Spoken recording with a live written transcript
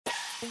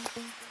Hello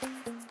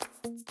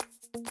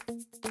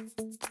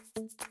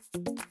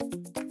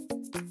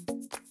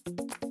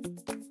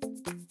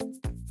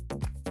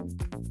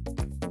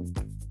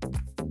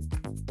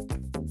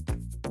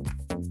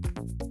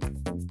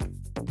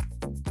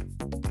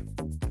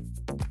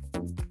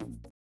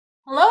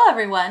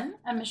everyone,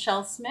 I'm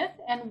Michelle Smith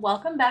and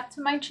welcome back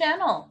to my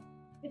channel.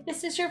 If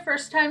this is your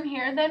first time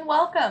here, then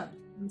welcome.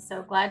 I'm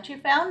so glad you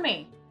found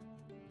me.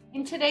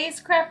 In today's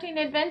crafting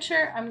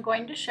adventure, I'm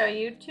going to show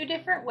you two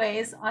different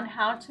ways on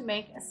how to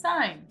make a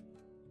sign.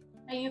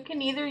 Now you can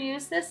either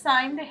use this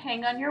sign to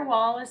hang on your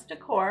wall as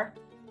decor,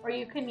 or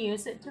you can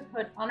use it to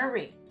put on a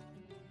wreath.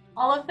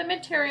 All of the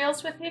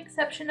materials, with the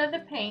exception of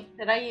the paint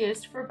that I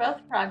used for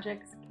both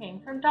projects,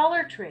 came from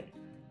Dollar Tree.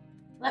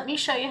 Let me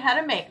show you how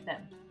to make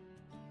them.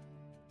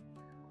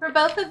 For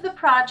both of the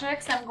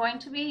projects, I'm going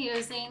to be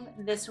using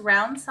this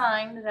round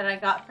sign that I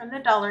got from the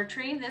Dollar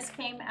Tree. This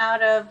came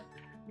out of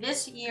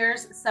this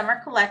year's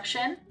summer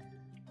collection,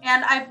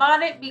 and I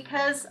bought it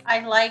because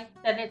I like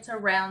that it's a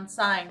round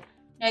sign.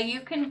 Now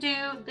you can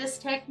do this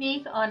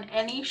technique on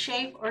any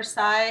shape or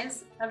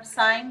size of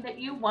sign that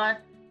you want.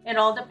 It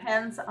all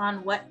depends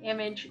on what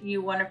image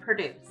you want to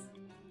produce.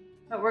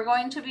 But we're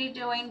going to be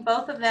doing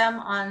both of them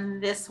on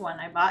this one.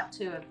 I bought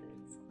two of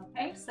these.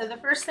 Okay, so the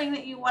first thing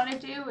that you want to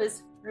do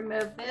is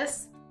remove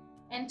this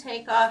and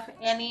take off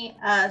any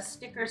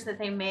stickers that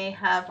they may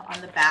have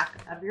on the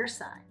back of your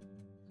sign.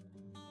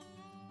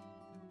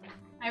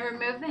 I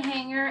removed the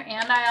hanger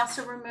and I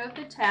also removed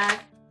the tag.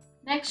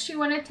 Next, you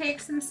want to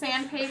take some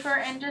sandpaper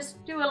and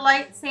just do a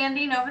light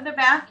sanding over the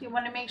back. You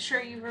want to make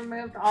sure you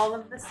removed all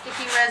of the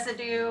sticky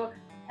residue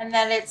and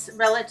that it's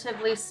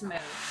relatively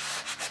smooth.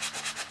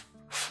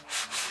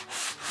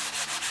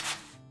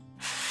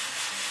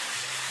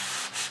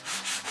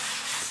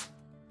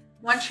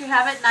 Once you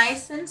have it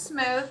nice and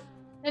smooth,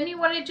 then you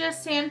want to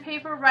just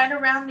sandpaper right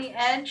around the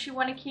edge. You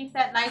want to keep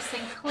that nice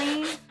and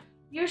clean.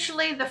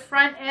 Usually the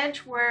front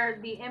edge where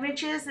the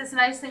image is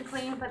nice and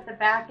clean, but the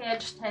back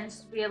edge tends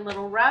to be a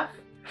little rough.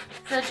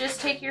 So just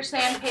take your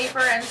sandpaper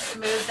and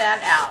smooth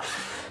that out.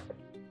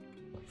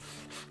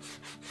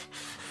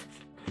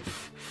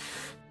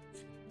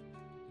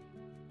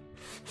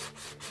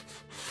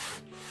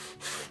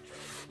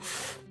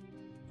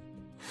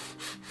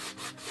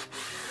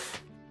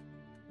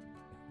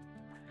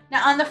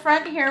 Now on the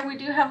front here, we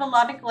do have a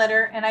lot of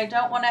glitter, and I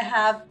don't want to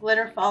have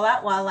glitter fall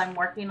out while I'm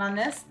working on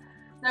this.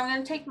 So I'm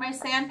going to take my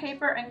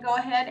sandpaper and go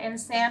ahead and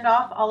sand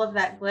off all of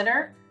that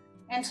glitter.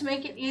 And to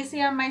make it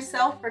easy on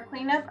myself for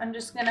cleanup, I'm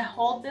just going to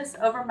hold this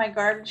over my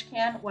garbage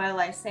can while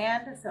I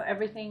sand, so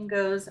everything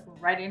goes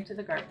right into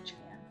the garbage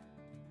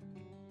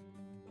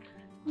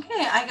can.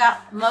 Okay, I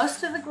got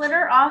most of the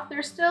glitter off.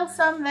 There's still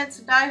some that's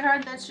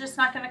die-hard that's just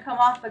not going to come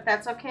off, but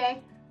that's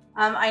okay.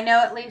 I know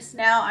at least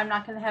now I'm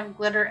not going to have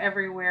glitter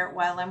everywhere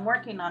while I'm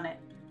working on it.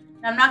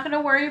 Now, I'm not going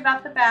to worry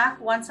about the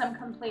back. Once I'm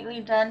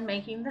completely done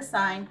making the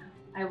sign,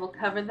 I will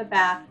cover the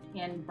back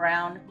in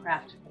brown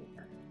craft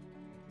paper.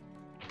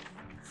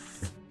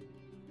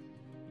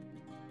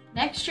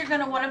 Next, you're going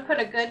to want to put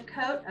a good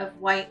coat of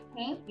white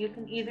paint. You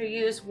can either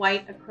use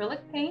white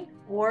acrylic paint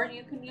or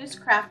you can use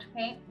craft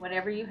paint,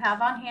 whatever you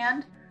have on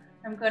hand.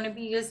 I'm going to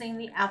be using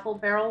the Apple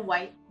Barrel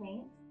white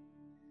paint.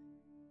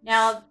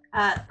 Now,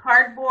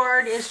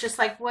 cardboard is just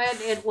like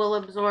wood. It will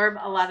absorb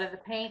a lot of the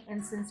paint,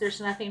 and since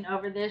there's nothing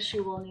over this,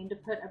 you will need to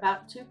put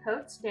about 2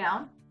 coats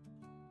down.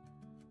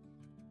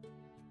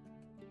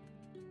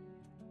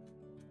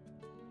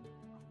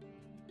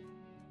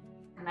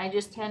 And I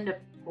just tend to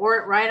pour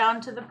it right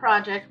onto the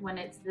project when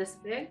it's this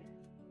big.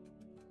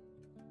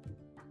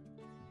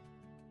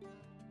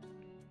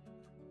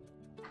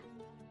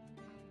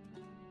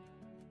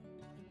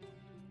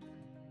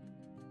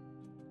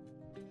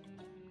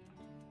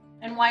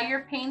 And while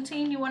you're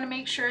painting, you want to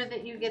make sure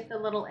that you get the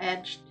little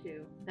edge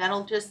too.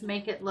 That'll just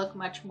make it look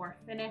much more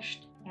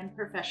finished and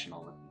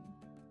professional looking.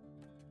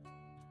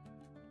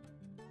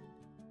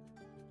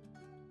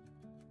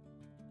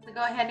 So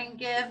go ahead and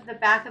give the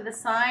back of the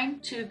sign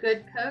 2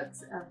 good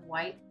coats of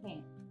white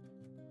paint.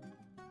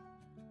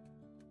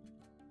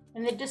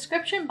 In the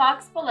description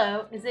box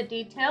below is a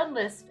detailed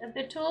list of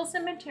the tools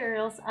and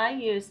materials I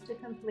used to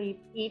complete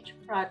each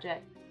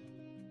project.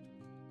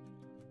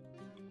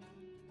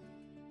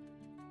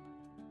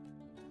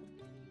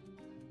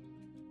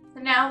 So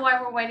now,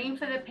 while we're waiting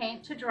for the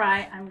paint to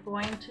dry, I'm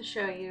going to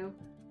show you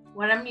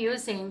what I'm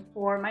using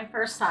for my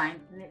first sign,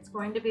 and it's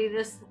going to be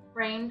this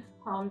framed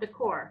home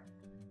decor.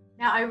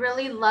 Now, I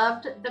really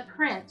loved the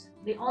print.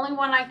 The only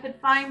one I could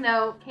find,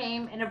 though,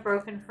 came in a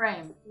broken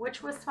frame,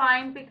 which was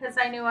fine because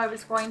I knew I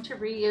was going to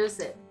reuse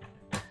it.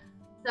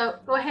 So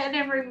go ahead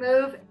and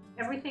remove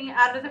everything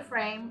out of the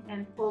frame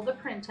and pull the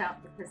print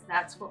out, because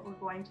that's what we're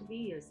going to be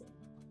using.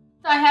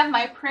 So I have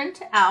my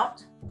print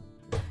out.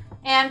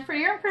 And for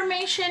your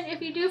information,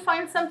 if you do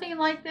find something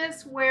like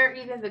this where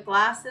either the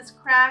glass is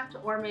cracked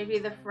or maybe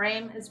the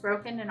frame is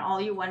broken and all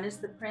you want is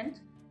the print,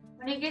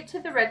 when you get to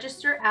the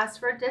register, ask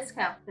for a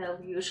discount. They'll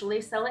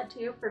usually sell it to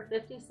you for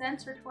 50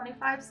 cents or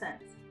 25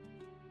 cents.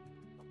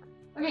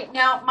 Okay,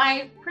 now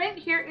my print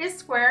here is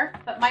square,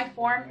 but my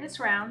form is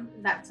round.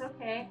 That's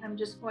okay. I'm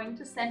just going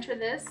to center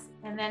this,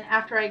 and then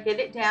after I get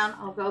it down,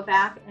 I'll go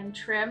back and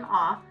trim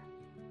off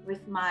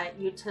with my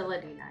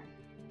utility knife.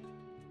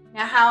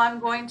 Now how I'm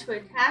going to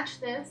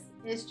attach this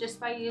is just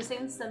by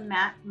using some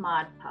matte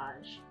Mod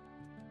Podge.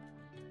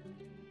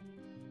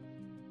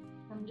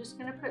 I'm just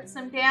going to put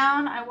some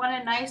down. I want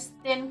a nice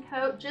thin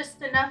coat,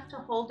 just enough to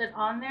hold it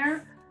on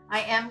there.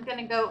 I am going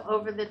to go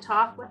over the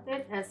top with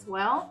it as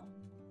well.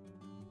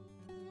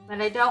 But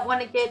I don't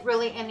want to get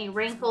really any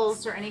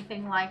wrinkles or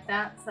anything like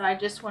that, so I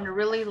just want a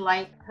really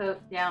light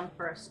coat down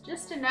first,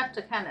 just enough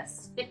to kind of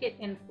stick it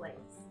in place.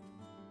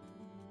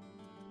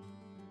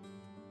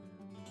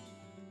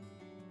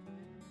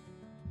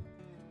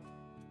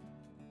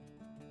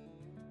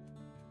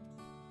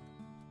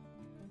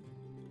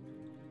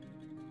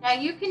 Now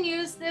you can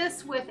use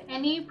this with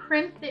any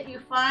print that you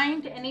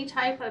find, any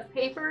type of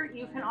paper.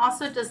 You can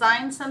also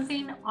design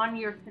something on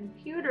your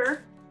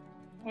computer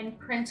and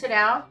print it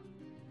out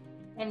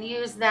and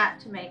use that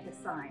to make a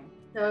sign.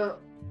 So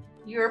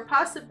your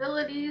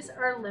possibilities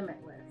are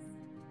limitless.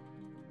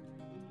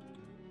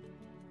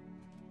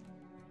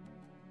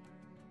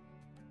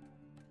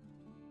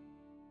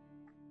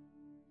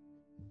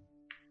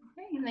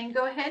 Okay, and then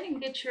go ahead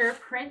and get your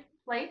print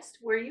placed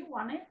where you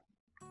want it.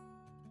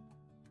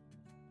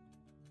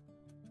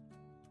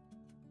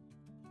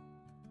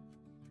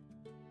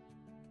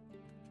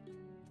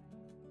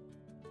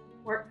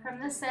 Work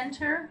from the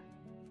center.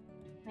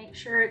 Make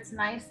sure it's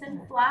nice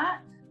and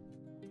flat.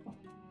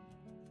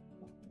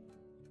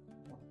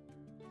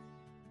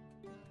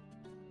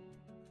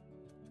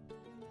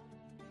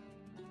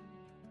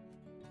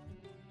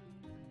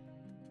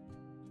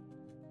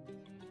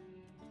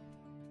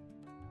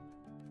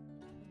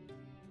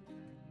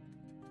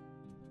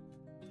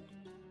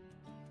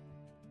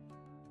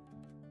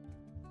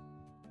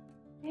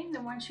 Okay, and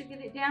then once you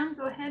get it down,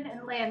 go ahead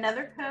and lay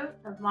another coat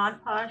of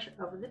Mod Podge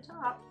over the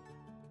top.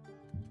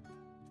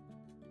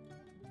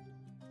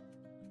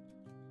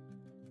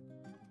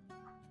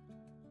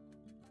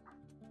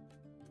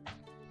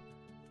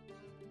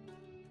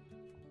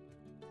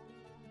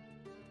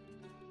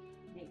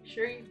 Make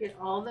sure you get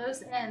all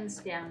those ends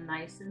down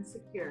nice and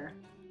secure.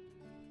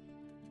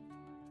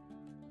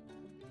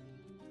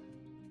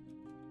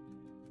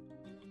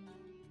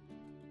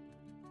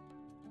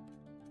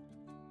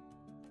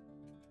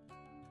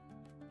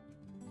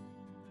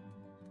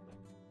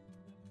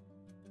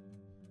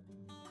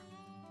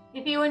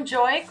 If you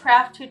enjoy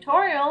craft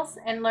tutorials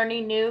and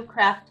learning new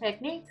craft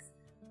techniques,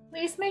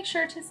 please make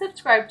sure to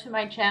subscribe to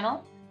my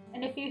channel.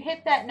 And if you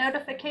hit that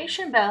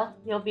notification bell,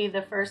 you'll be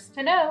the first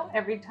to know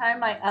every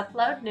time I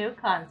upload new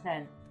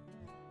content.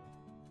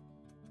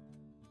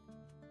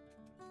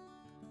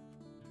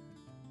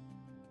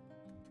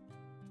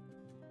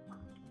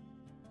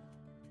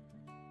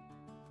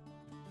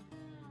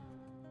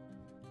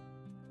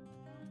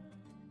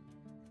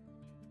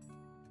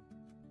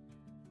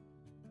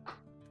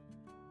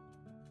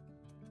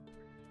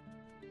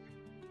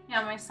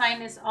 Now my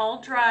sign is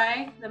all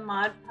dry. The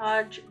Mod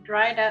Podge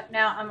dried up.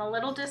 Now I'm a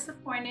little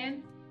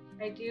disappointed.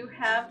 I do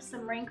have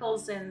some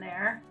wrinkles in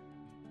there.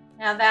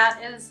 Now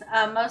that is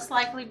most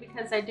likely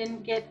because I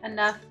didn't get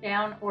enough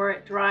down or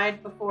it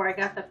dried before I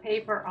got the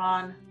paper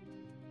on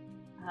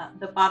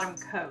the bottom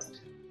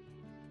coat.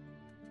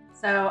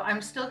 So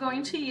I'm still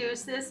going to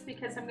use this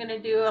because I'm going to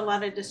do a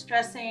lot of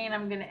distressing.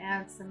 I'm going to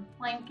add some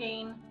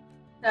planking.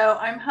 So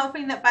I'm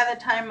hoping that by the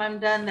time I'm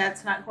done,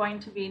 that's not going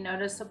to be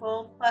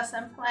noticeable. Plus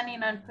I'm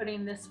planning on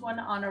putting this one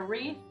on a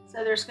wreath.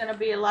 So there's going to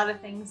be a lot of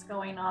things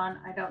going on.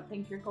 I don't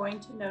think you're going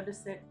to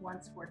notice it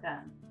once we're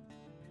done.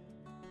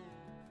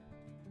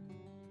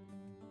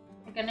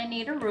 You're going to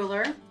need a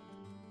ruler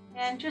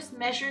and just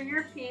measure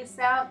your piece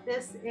out.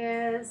 This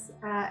is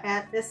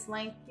at this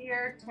length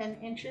here, 10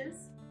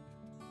 inches.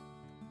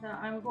 So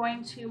I'm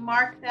going to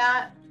mark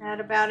that at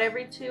about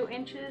every 2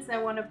 inches. I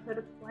want to put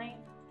a plank.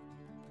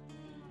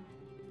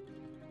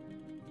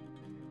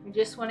 I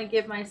just want to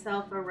give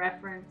myself a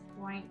reference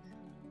point.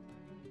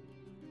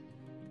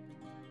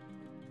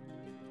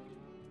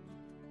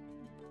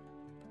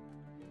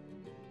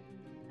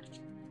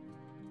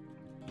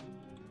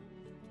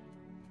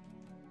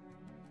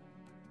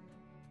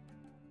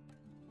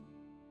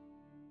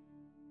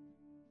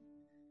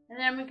 And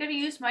then I'm going to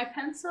use my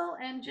pencil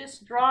and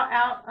just draw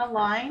out a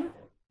line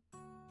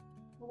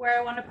where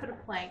I want to put a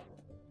plank.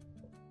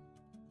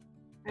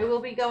 I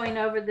will be going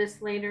over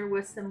this later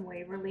with some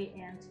Waverly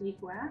Antique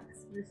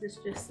wax. This is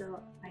just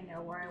so I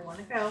know where I want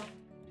to go.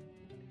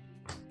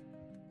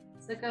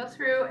 So go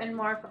through and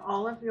mark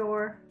all of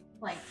your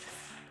planks,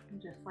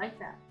 just like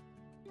that.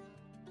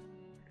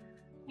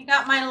 I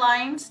got my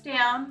lines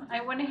down.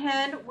 I went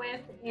ahead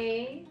with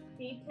a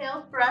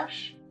detailed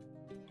brush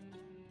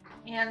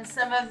and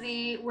some of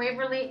the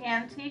Waverly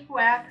Antique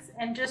wax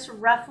and just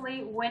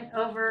roughly went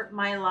over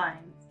my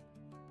lines.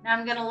 Now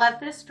I'm going to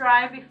let this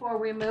dry before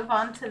we move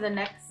on to the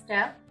next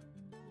step.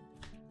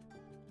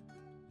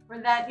 For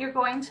that, you're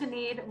going to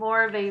need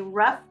more of a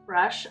rough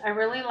brush. I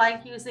really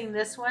like using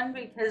this one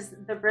because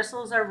the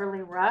bristles are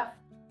really rough.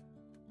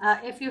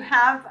 If you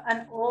have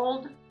an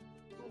old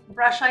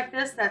brush like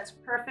this, that's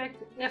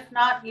perfect. If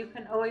not, you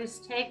can always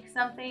take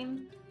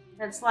something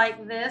that's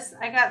like this.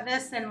 I got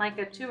this in like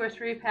a 2 or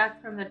 3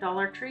 pack from the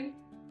Dollar Tree.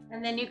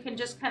 And then you can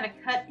just kind of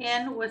cut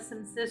in with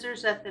some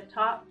scissors at the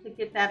top to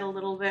get that a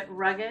little bit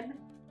rugged,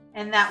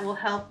 and that will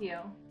help you.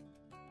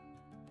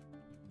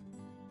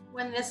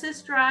 When this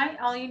is dry,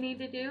 all you need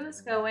to do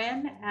is go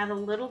in, add a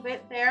little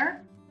bit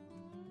there,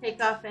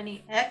 take off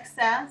any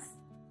excess.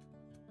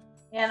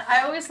 And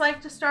I always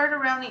like to start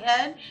around the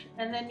edge,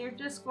 and then you're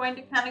just going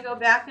to kind of go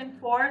back and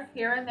forth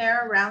here and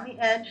there around the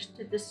edge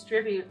to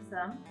distribute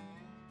some.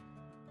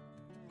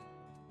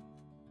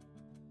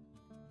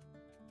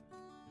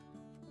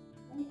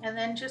 And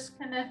then just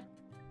kind of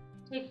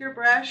take your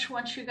brush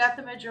once you got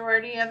the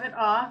majority of it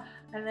off,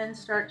 and then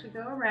start to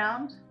go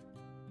around.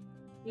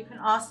 You can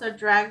also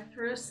drag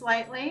through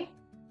slightly.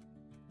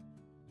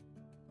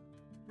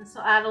 This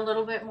will add a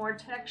little bit more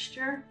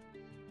texture.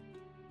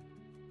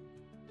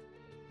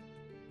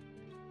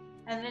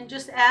 And then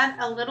just add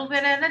a little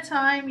bit at a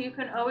time. You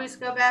can always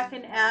go back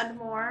and add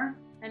more.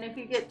 And if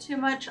you get too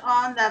much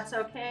on, that's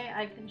okay.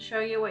 I can show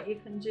you what you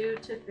can do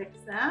to fix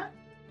that.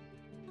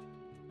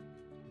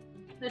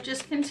 So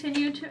just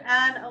continue to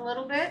add a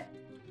little bit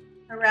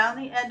around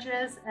the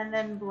edges and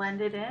then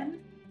blend it in.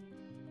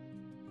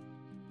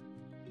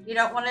 You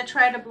don't want to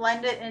try to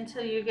blend it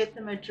until you get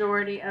the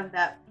majority of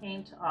that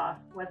paint off,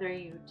 whether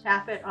you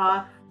tap it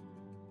off,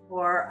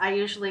 or I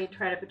usually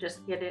try to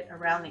just get it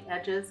around the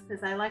edges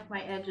because I like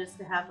my edges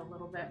to have a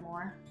little bit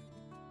more.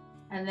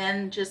 And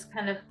then just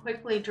kind of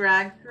quickly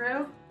drag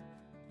through.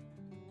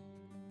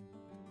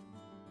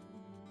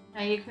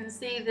 Now you can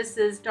see this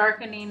is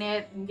darkening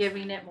it and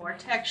giving it more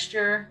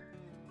texture,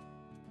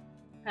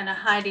 kind of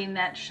hiding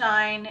that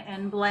shine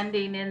and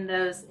blending in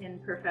those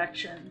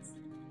imperfections.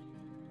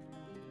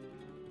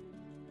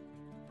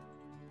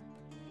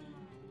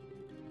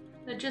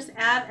 So just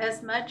add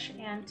as much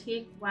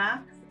antique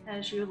wax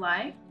as you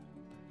like.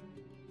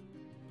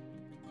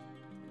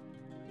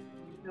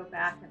 Go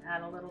back and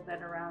add a little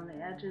bit around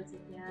the edges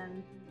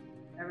again.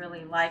 I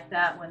really like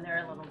that when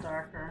they're a little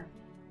darker.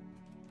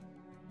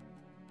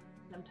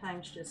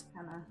 Sometimes just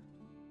kind of,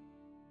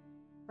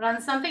 but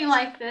on something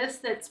like this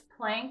that's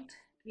planked,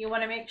 you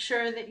want to make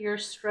sure that your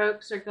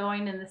strokes are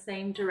going in the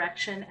same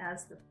direction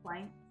as the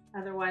plank,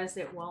 otherwise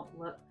it won't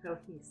look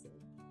cohesive.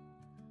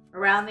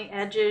 Around the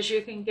edges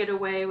you can get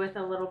away with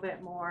a little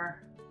bit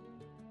more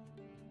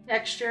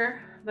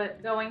texture,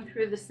 but going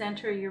through the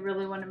center you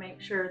really want to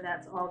make sure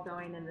that's all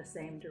going in the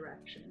same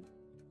direction.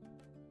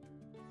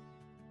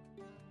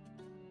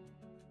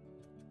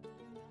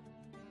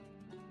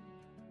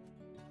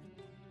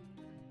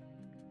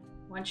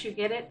 Once you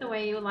get it the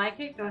way you like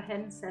it, go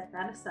ahead and set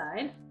that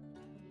aside.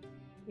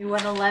 You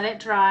want to let it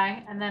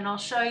dry, and then I'll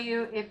show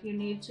you if you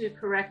need to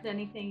correct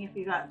anything if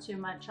you got too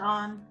much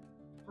on.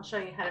 I'll show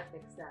you how to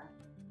fix that.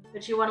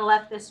 But you want to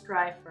let this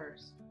dry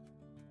first.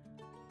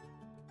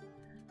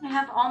 I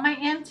have all my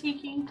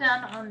antiquing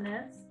done on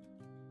this.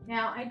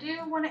 Now I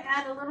do want to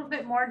add a little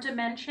bit more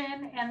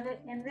dimension, and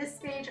in this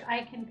stage I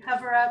can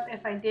cover up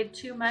if I did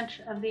too much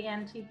of the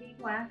antiquing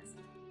wax.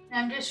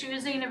 I'm just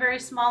using a very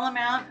small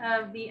amount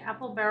of the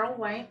apple barrel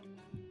white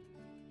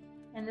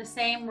and the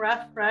same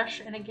rough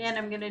brush, and again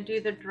I'm going to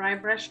do the dry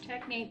brush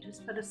technique.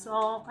 Just put a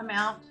small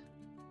amount,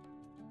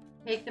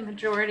 take the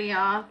majority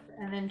off,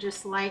 and then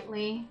just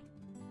lightly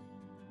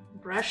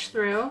brush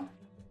through.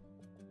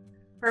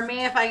 For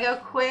me, if I go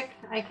quick,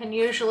 I can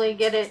usually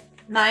get it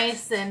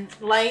nice and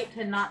light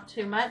and not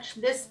too much.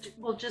 This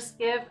will just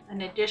give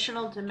an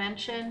additional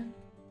dimension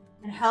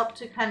and help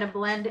to kind of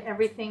blend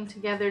everything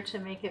together to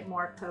make it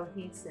more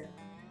cohesive.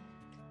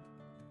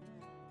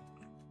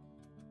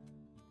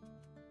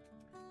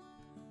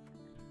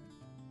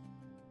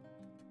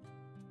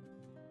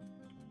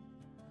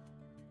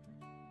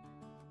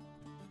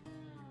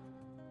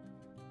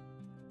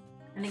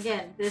 And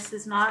again, this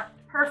is not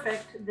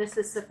perfect. This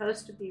is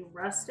supposed to be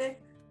rustic.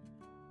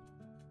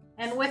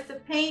 And with the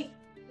paint,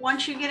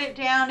 once you get it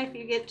down, if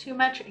you get too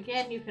much,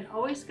 again, you can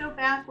always go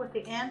back with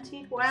the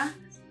antique wax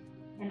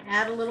and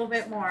add a little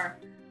bit more.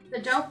 So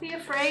don't be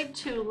afraid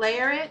to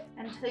layer it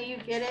until you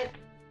get it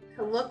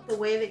to look the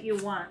way that you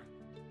want.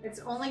 It's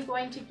only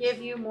going to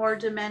give you more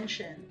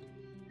dimension.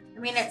 I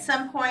mean, at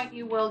some point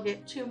you will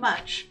get too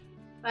much,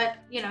 but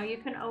you know, you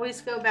can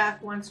always go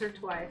back once or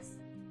twice.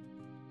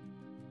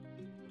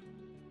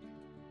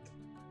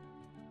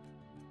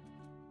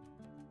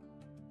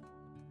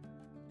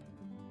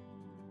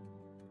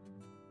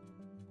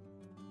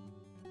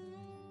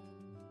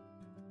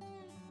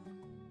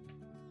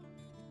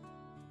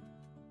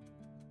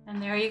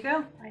 And there you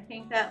go. I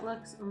think that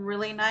looks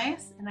really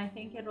nice, and I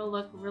think it'll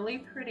look really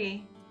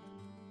pretty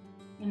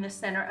in the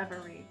center of a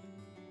wreath.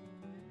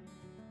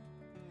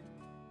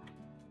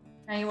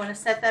 Now you want to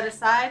set that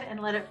aside and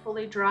let it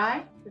fully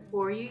dry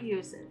before you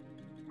use it.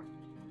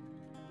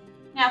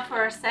 Now for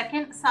our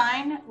second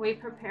sign, we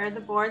prepare the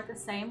board the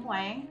same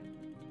way.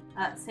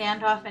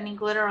 Sand off any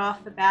glitter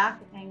off the back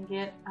and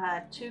get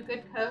 2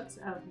 good coats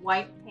of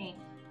white paint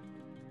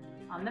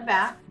on the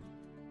back.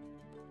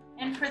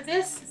 And for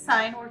this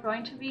sign, we're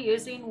going to be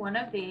using one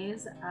of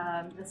these.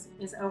 This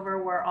is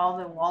over where all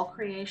the wall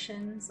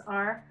creations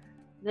are.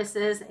 This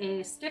is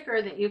a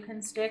sticker that you can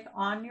stick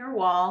on your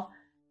wall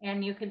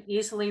and you can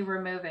easily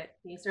remove it.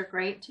 These are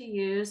great to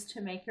use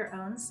to make your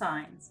own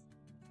signs.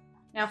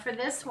 Now for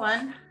this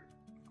one,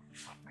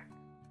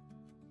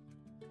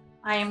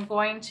 I am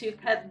going to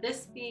cut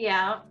this bee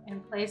out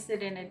and place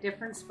it in a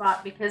different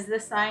spot because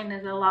this sign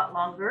is a lot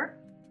longer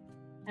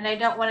and I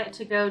don't want it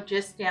to go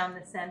just down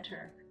the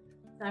center.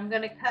 So I'm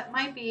going to cut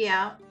my bee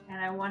out and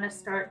I want to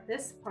start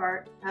this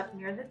part up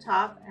near the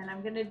top, and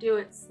I'm going to do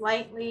it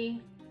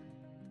slightly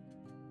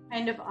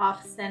kind of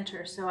off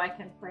center so I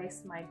can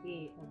place my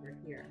bee over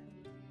here.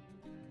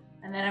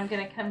 And then I'm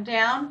going to come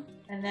down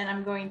and then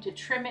I'm going to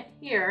trim it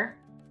here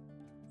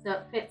so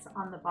it fits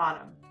on the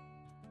bottom.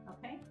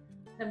 Okay,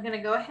 so I'm going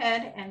to go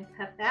ahead and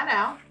cut that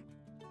out.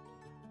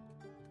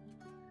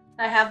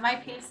 I have my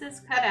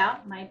pieces cut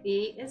out. My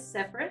bee is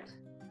separate.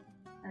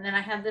 And then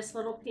I have this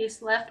little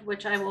piece left,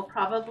 which I will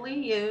probably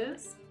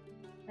use.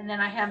 And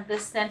then I have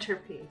this center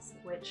piece,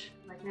 which,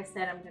 like I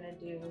said, I'm going to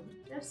do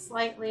just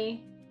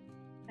slightly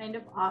kind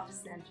of off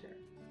center.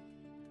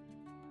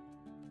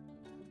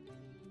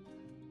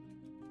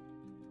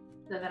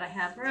 So that I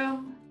have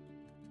room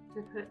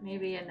to put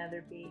maybe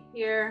another bee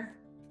here.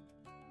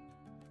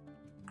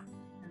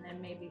 And then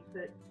maybe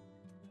put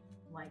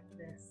like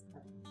this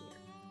up here.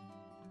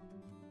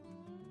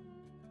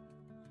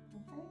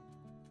 Okay.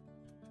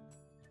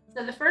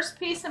 So the first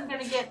piece I'm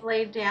going to get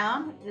laid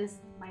down is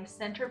my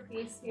center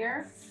piece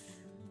here.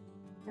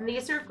 And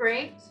these are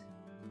great.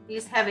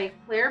 These have a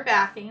clear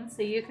backing,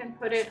 so you can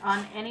put it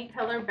on any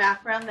color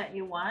background that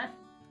you want.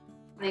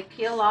 They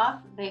peel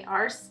off. They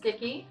are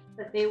sticky,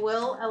 but they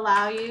will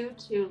allow you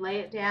to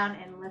lay it down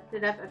and lift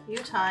it up a few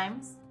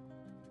times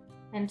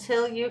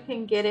until you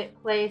can get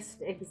it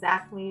placed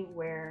exactly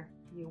where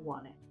you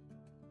want it.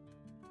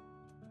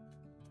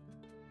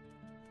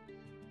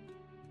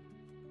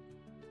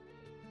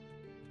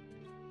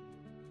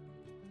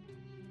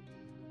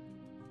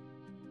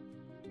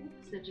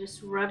 So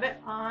just rub it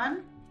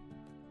on.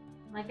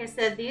 Like I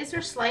said, these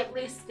are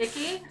slightly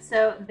sticky,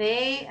 so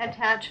they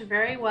attach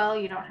very well.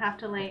 You don't have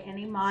to lay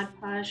any Mod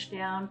Podge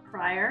down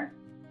prior.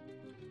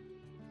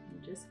 You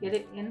just get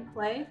it in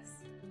place.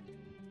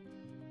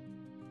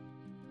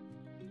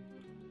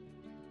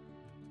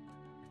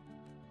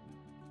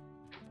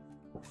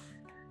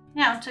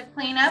 Now to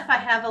clean up, I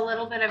have a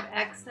little bit of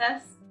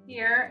excess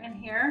here and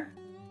here.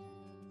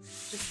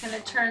 Just going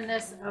to turn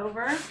this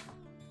over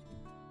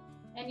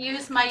and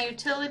use my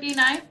utility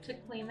knife to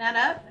clean that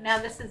up. Now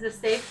this is a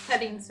safe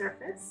cutting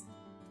surface.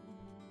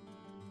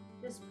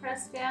 Just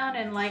press down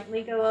and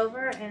lightly go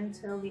over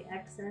until the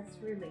excess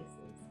releases.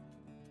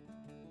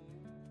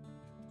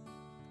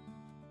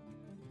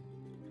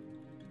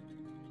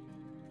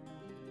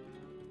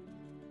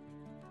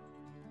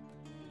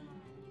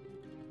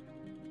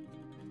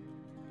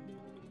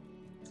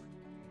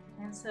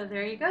 And so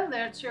there you go,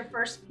 that's your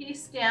first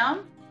piece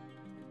down.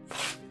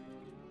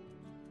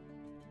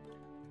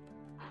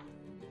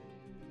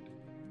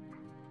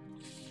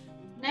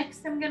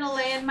 Next, I'm going to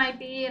lay in my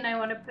bee and I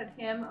want to put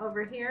him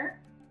over here.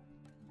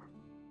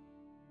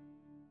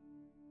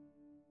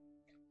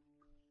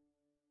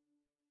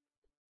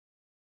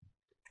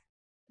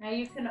 Now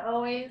you can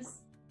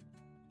always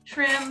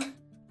trim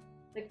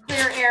the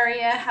clear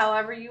area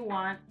however you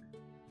want.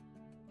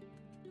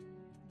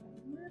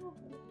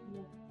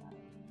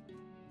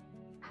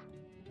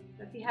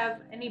 So if you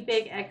have any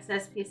big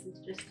excess pieces,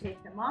 just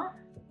take them off.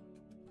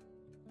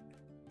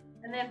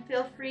 And then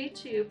feel free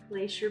to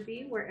place your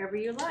bee wherever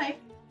you like.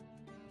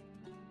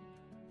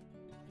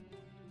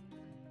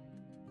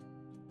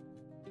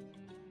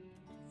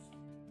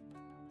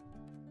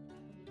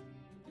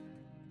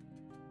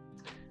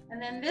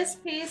 And then this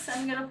piece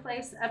I'm going to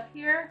place up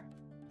here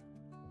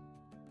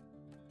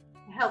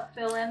to help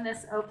fill in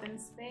this open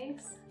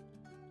space.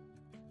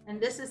 And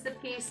this is the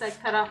piece I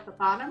cut off the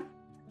bottom.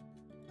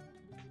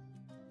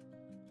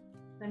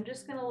 So I'm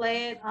just going to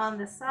lay it on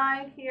the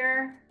side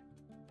here.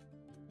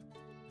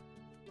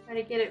 Try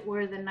to get it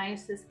where the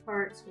nicest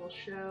parts will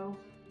show.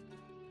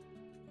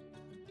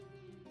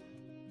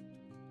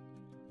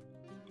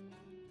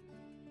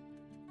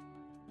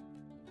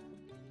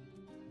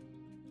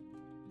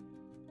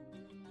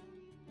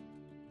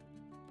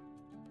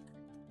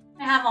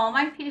 I have all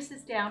my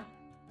pieces down.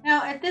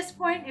 Now at this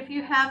point, if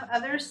you have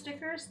other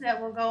stickers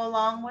that will go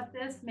along with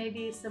this,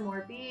 maybe some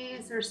more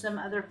bees or some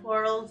other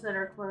florals that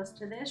are close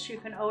to this, you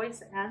can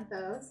always add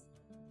those.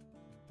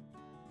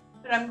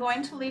 But I'm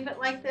going to leave it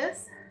like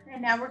this.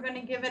 And now we're going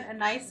to give it a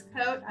nice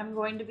coat. I'm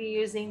going to be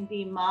using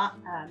the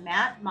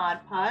matte Mod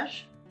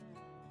Podge.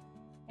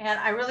 And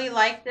I really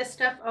like this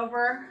stuff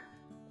over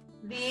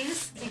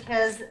these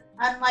because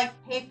unlike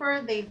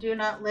paper, they do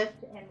not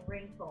lift and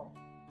wrinkle.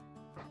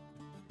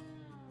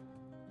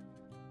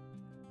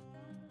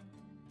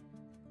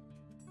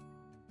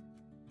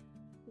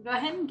 Go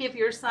ahead and give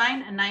your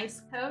sign a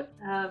nice coat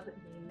of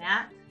the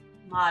matte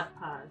Mod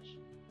Podge.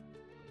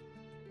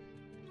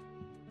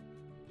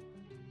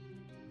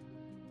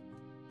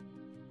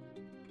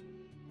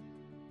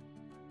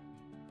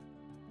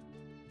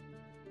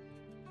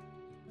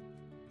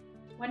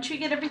 Once you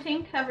get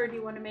everything covered,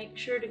 you want to make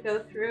sure to go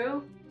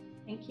through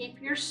and keep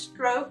your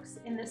strokes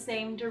in the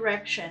same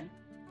direction.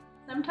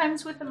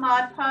 Sometimes with the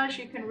Mod Podge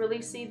you can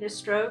really see the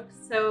strokes,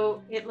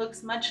 so it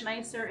looks much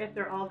nicer if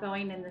they're all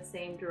going in the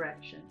same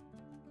direction.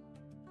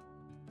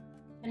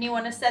 And you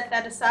want to set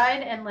that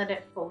aside and let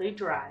it fully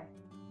dry.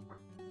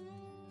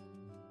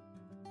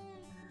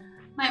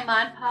 My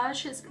Mod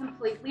Podge is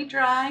completely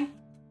dry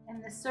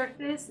and the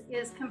surface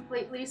is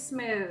completely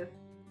smooth.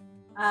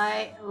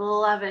 I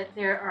love it.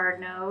 There are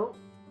no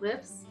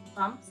lifts,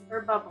 bumps,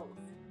 or bubbles.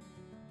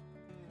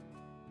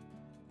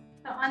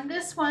 So on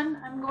this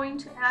one, I'm going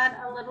to add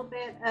a little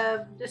bit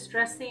of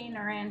distressing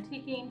or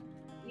antiquing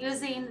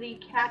using the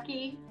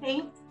khaki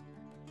paint.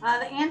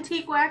 The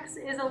antique wax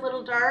is a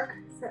little dark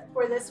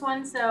for this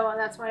one, so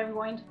that's why I'm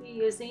going to be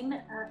using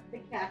the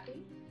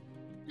khaki.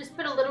 Just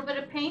put a little bit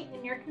of paint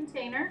in your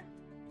container.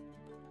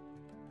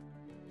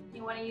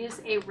 You want to use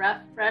a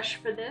rough brush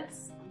for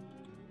this.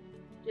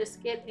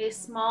 Just get a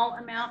small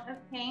amount of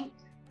paint,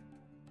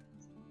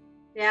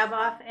 dab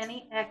off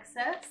any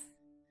excess.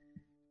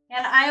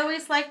 And I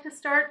always like to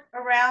start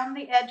around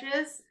the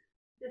edges.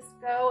 Just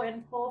go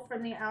and pull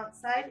from the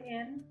outside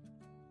in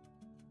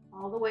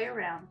all the way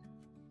around.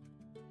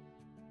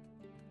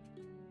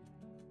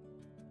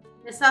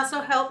 This also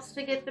helps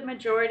to get the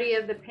majority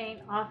of the paint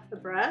off the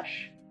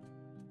brush.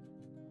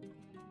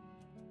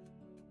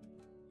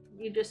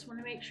 You just want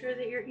to make sure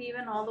that you're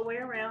even all the way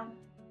around.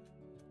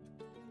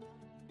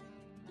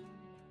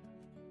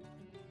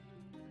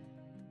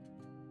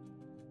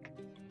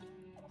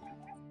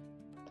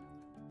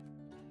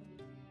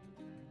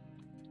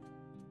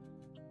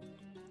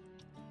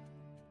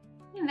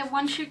 And then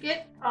once you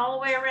get all the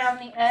way around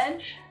the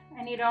edge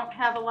and you don't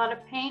have a lot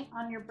of paint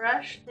on your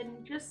brush, then you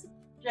just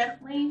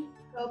gently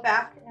go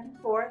back and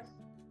forth.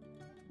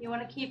 You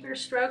want to keep your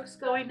strokes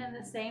going in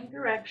the same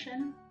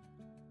direction.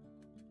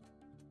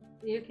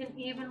 You can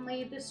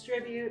evenly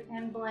distribute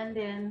and blend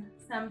in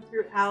some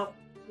throughout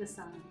the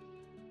sign.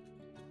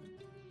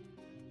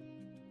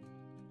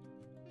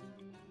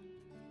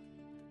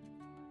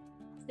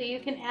 So you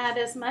can add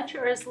as much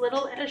or as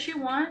little as you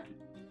want.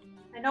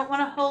 I don't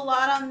want a whole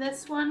lot on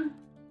this one.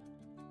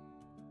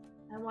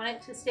 I want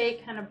it to stay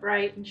kind of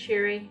bright and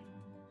cheery.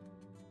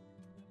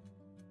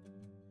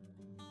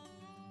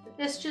 But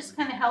this just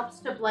kind of helps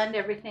to blend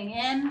everything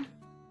in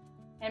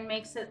and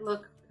makes it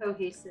look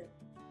cohesive.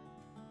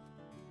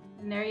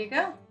 And there you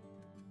go.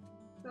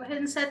 Go ahead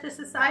and set this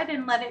aside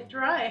and let it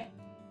dry.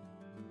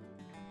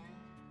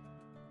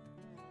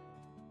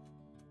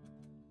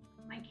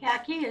 My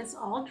khaki is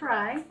all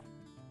dry.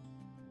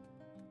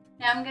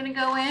 Now I'm going to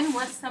go in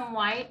with some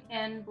white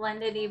and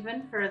blend it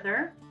even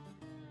further.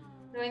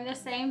 Doing the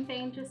same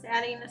thing, just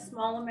adding a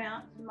small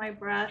amount to my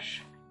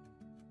brush.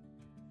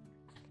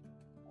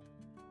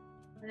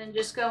 And then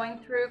just going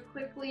through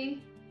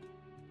quickly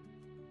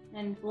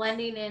and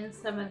blending in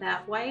some of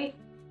that white.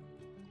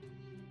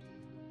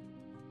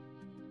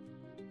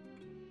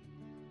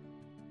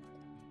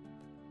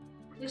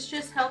 This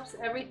just helps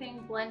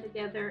everything blend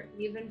together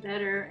even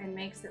better and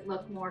makes it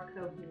look more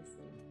cohesive.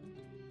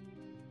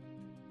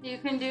 You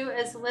can do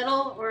as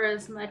little or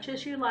as much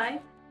as you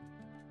like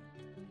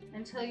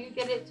until you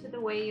get it to the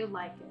way you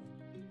like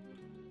it.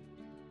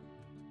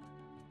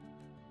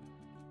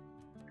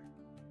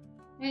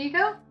 There you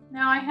go.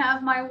 Now I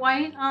have my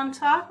white on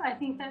top. I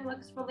think that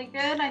looks really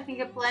good. I think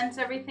it blends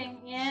everything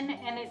in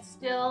and it's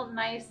still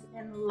nice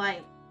and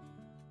light.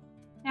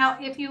 Now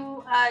if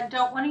you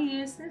don't want to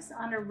use this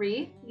on a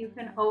wreath, you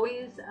can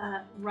always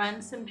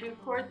run some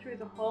decor through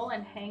the hole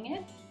and hang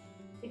it.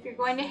 If you're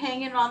going to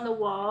hang it on the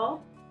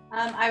wall,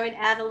 I would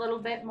add a little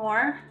bit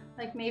more,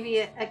 like maybe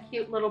a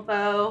cute little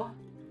bow.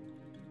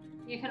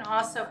 You can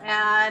also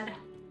add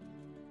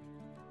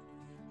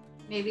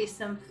maybe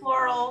some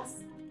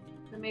florals.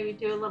 So maybe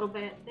do a little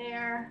bit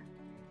there,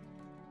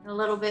 a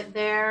little bit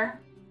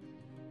there,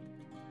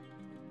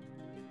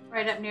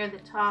 right up near the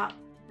top,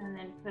 and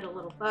then put a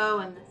little bow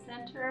in the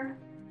center.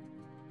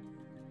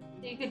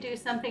 So you could do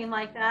something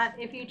like that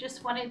if you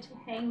just wanted to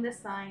hang the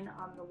sign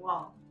on the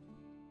wall.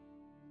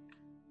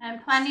 I'm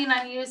planning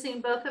on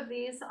using both of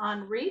these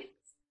on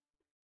wreaths,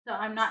 so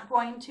I'm not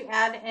going to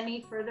add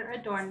any further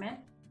adornment.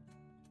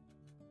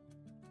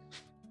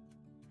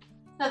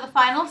 So the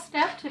final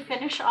step to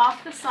finish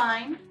off the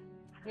sign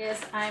is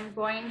I'm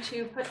going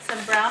to put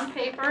some brown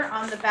paper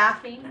on the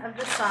backing of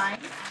the sign.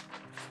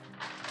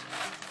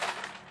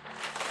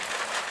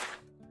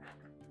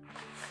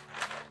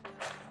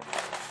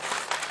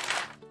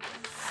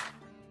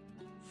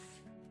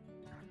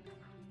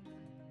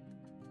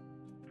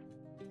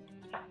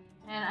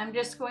 And I'm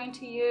just going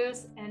to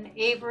use an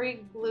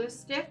Avery glue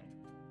stick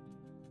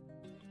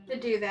to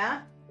do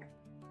that.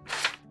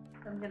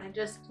 So I'm going to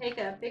just take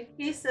a big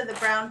piece of the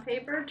brown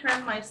paper,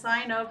 turn my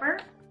sign over,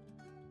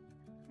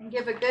 and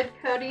give a good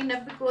coating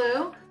of the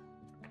glue.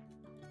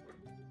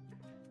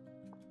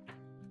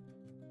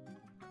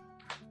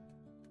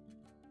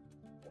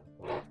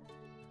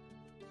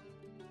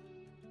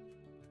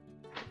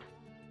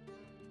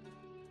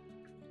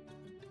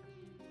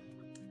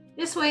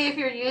 This This way, if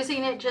you're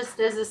using it just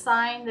as a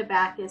sign, the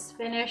back is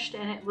finished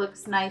and it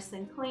looks nice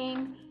and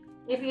clean.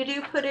 If you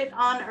do put it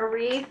on a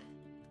wreath,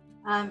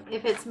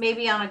 if it's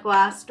maybe on a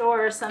glass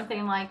door or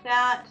something like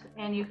that,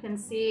 and you can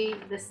see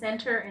the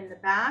center and the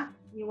back,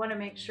 you want to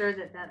make sure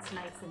that that's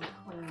nice and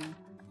clean.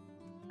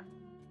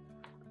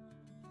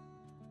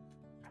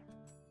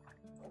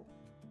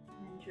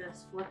 And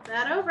just flip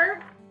that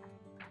over.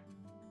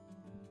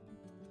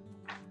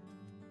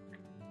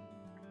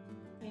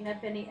 Clean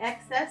up any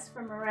excess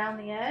from around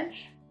the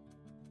edge.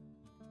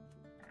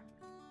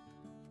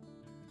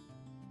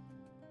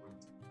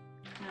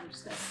 And I'm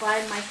just going to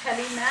slide my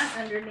cutting mat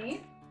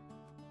underneath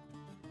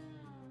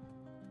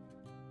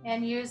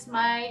and use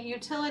my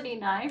utility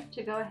knife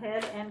to go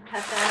ahead and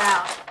cut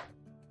that out.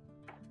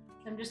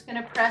 I'm just going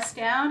to press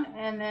down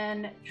and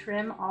then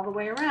trim all the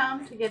way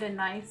around to get a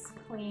nice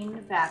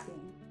clean backing.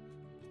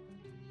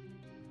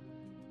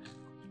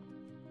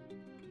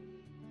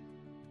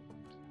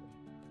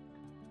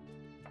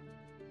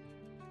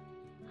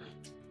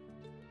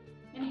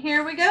 And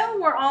here we go.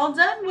 We're all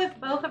done with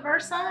both of our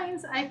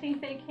signs. I think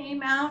they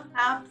came out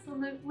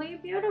absolutely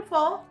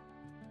beautiful.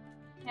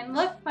 And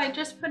look, by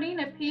just putting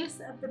a piece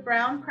of the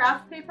brown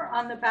craft paper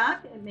on the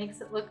back, it makes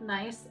it look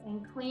nice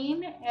and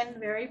clean and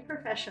very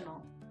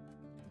professional.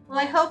 Well,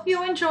 I hope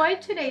you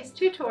enjoyed today's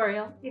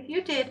tutorial. If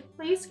you did,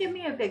 please give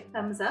me a big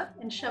thumbs up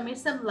and show me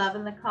some love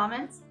in the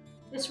comments.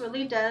 This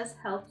really does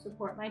help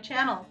support my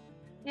channel.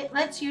 It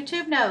lets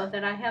YouTube know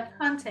that I have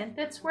content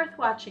that's worth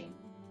watching.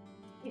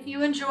 If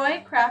you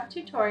enjoy craft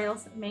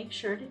tutorials, make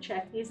sure to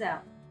check these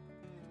out.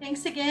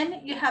 Thanks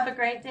again, you have a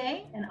great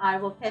day, and I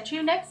will catch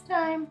you next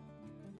time.